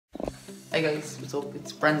Hey guys, what's up?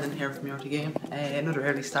 It's Brendan here from Your Game. Another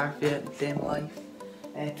early start for you, day in my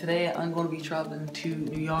life. Today I'm going to be travelling to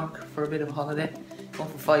New York for a bit of a holiday, going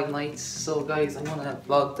for 5 nights. So guys, I'm going to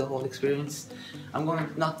vlog the whole experience. I'm going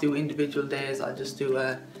to not do individual days, I'll just do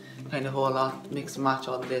a kind of whole lot, mix and match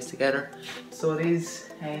all the days together. So it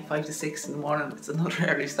is 5 to 6 in the morning. It's another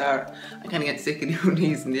early start. I kind of get sick of doing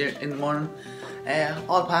these in the morning.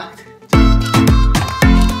 All packed.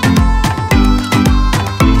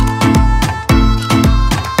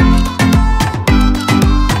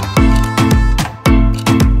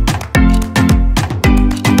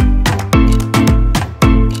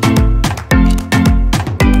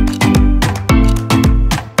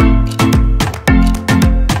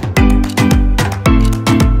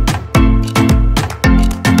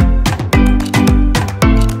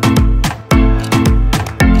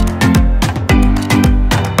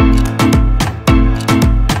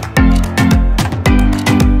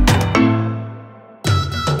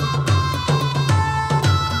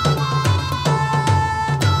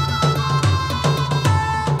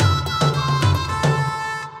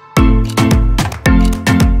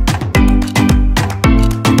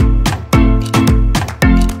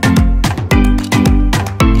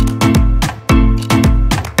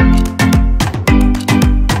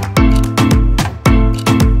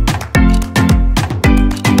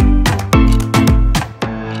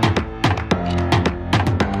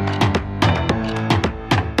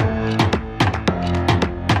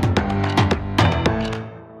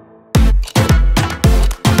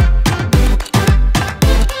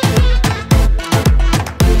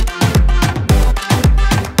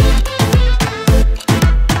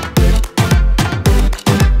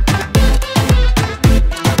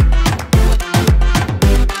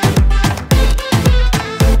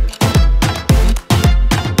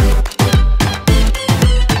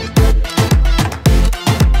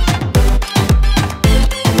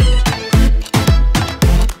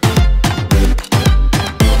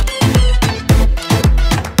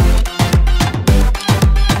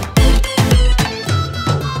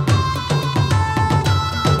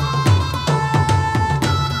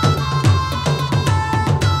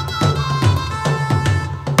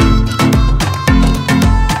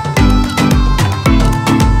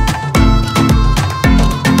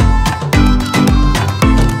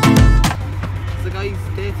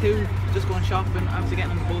 Just going shopping after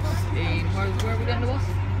getting on the bus in... Where are we getting the bus?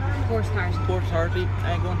 Port Authority.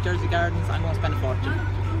 Going to Jersey Gardens. I'm going to spend a fortune.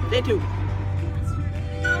 Day 2.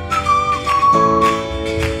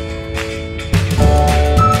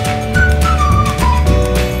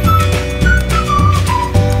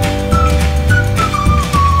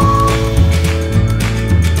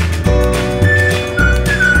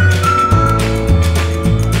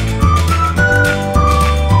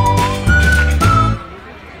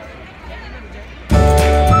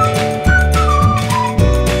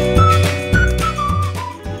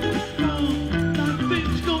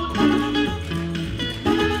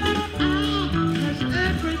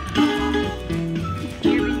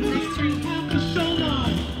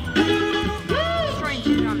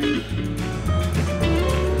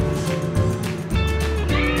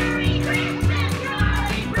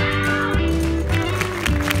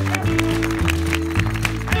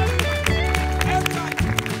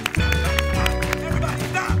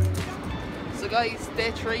 Guys,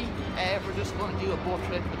 day 3, we're just going to do a boat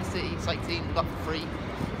trip in the city, sightseeing, we got for free.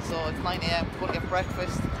 So it's 9 AM, we're going to get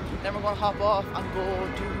breakfast, then we're going to hop off and go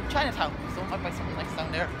to Chinatown, so we might buy something nice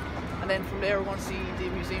down there. And then from there we're going to see the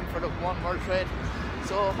museum for the One World Trade.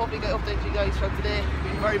 So hopefully get updated to you guys throughout today.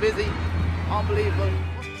 We've been very busy, unbelievable.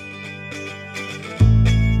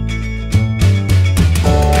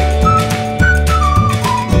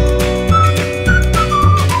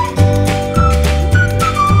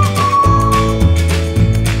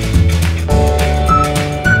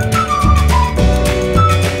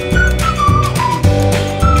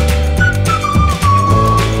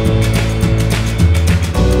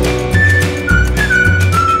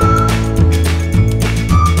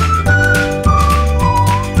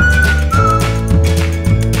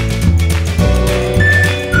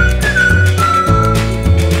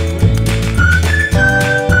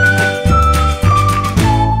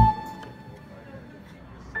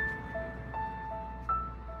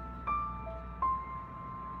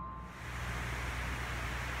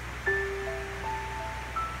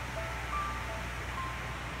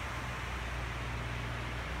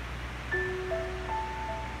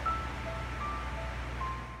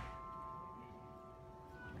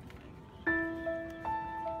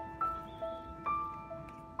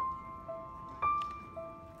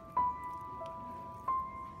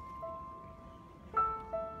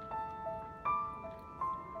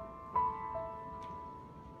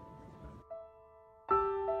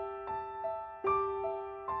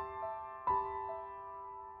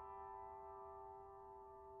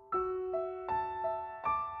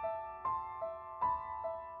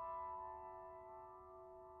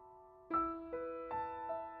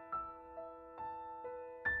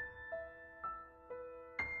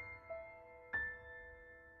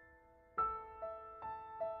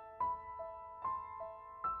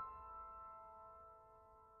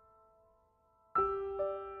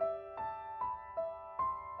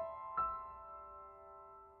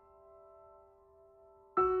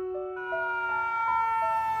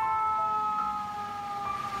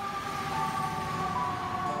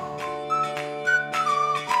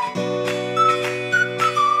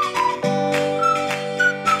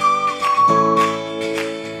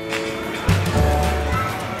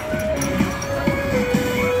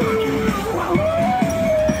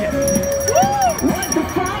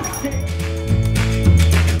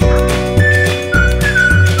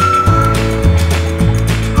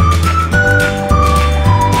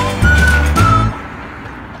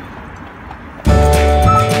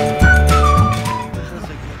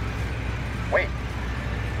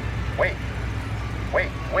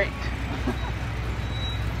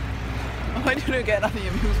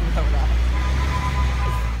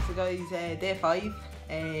 day 5.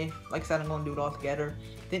 Like I said, I'm going to do it all together.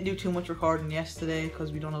 Didn't do too much recording yesterday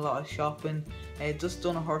because we done a lot of shopping. Just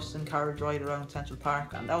done a horse and carriage ride around Central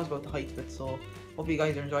Park, and that was about the height of it, so hope you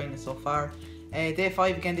guys are enjoying it so far. Day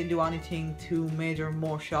 5 again, didn't do anything too major,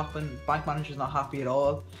 more shopping. Bank manager's not happy at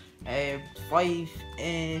all. 5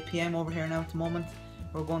 PM over here now at the moment.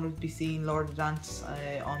 We're going to be seeing Lord of the Dance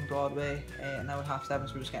on Broadway now at 7:30,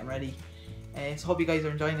 so we're just getting ready. So hope you guys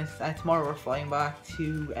are enjoying this. Tomorrow we're flying back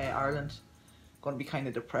to Ireland. Going to be kind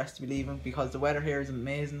of depressed to be leaving because the weather here is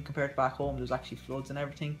amazing compared to back home. There's actually floods and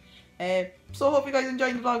everything. So hope you guys are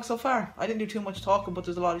enjoying the vlog so far. I didn't do too much talking, but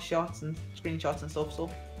there's a lot of shots and screenshots and stuff, so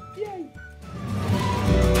yay!